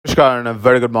Namaskar and a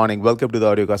very good morning. Welcome to the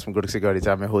audio cast from Kotak Securities.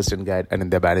 I'm your host and guide,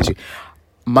 Anindya Bannerjee.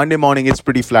 Monday morning, it's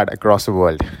pretty flat across the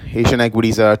world. Asian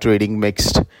equities are trading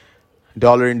mixed.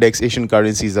 Dollar index, Asian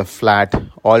currencies are flat.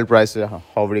 Oil prices are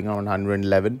hovering around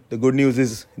 111. The good news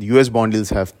is the US bond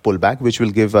yields have pulled back, which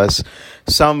will give us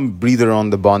some breather on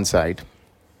the bond side.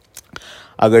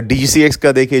 अगर DGCX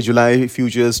का देखें, July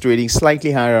futures trading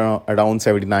slightly higher around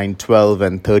 79.12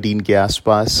 and 13 के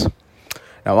आसपास.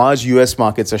 Now, our US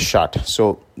markets are shut,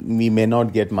 so we may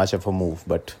not get much of a move.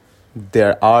 But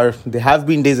there have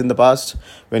been days in the past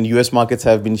when US markets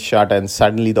have been shut and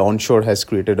suddenly the onshore has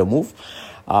created a move.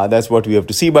 That's what we have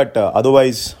to see. But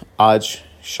otherwise, आज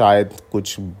शायद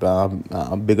कुछ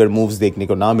bigger moves देखने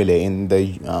को ना मिले in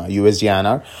the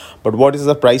USDINR. But what is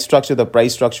the price structure? The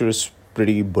price structure is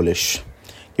pretty bullish.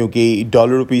 क्योंकि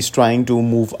dollar rupee is trying to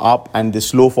move up and the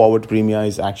slow forward premium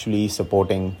is actually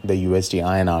supporting the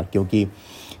USD-INR क्योंकि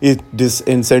it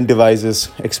disincentivizes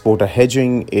exporter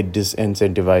hedging, it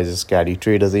disincentivizes carry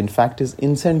traders, in fact it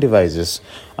incentivizes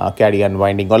carry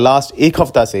unwinding. और last एक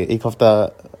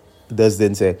हफ्ता 10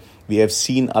 दिन से we have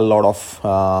seen a lot of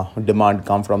demand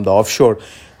come from the offshore.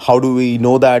 How do we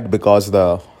know that? Because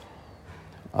the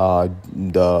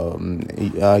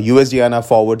USD-INR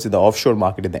forwards in the offshore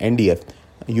market in the NDF,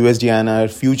 USDINR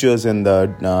futures and the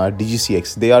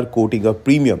DGCX, they are quoting a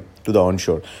premium to the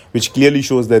onshore, which clearly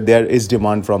shows that there is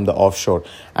demand from the offshore,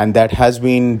 and that has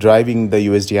been driving the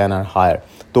USDINR higher.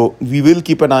 So we will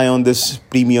keep an eye on this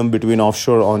premium between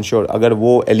offshore onshore. Agar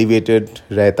wo elevated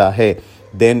rehta hai,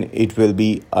 then it will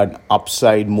be an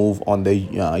upside move on the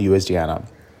USDINR.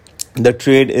 The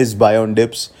trade is buy on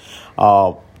dips.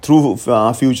 Through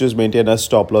futures maintain a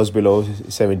stop loss below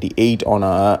 78 on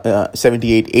a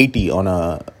 78.80 on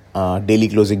a daily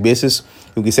closing basis.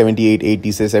 Because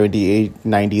 78.80 से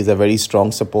 78.90 is a very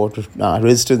strong support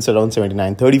resistance around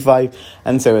 79.35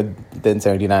 and then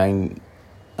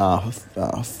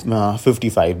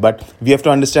 79.55. But we have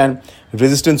to understand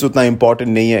resistance उतना important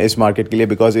नहीं है इस market के लिए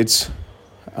because it's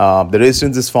the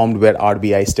resistance is formed where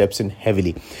RBI steps in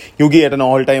heavily. क्योंकि at an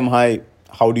all-time high,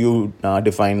 how do you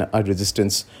define a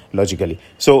resistance logically?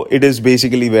 So it is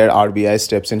basically where RBI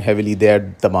steps in heavily,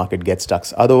 there the market gets stuck.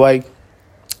 Otherwise,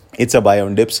 it's a buy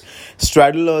on dips.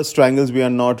 Straddle or strangles, we are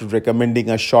not recommending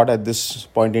a short at this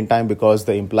point in time because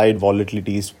the implied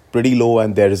volatility is pretty low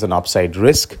and there is an upside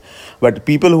risk. But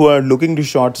people who are looking to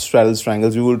short straddle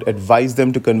strangles, we would advise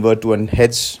them to convert to an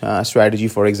hedge strategy.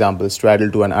 For example,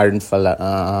 straddle to an iron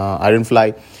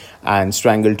fly and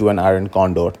strangle to an iron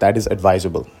condor. That is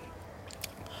advisable.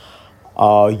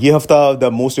 Ye hafta,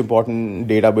 the most important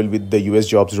data will be the US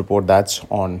jobs report. That's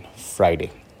on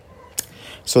Friday.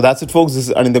 So that's it, folks. This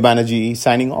is Anindya Bannerjee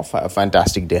signing off. Have a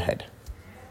fantastic day ahead.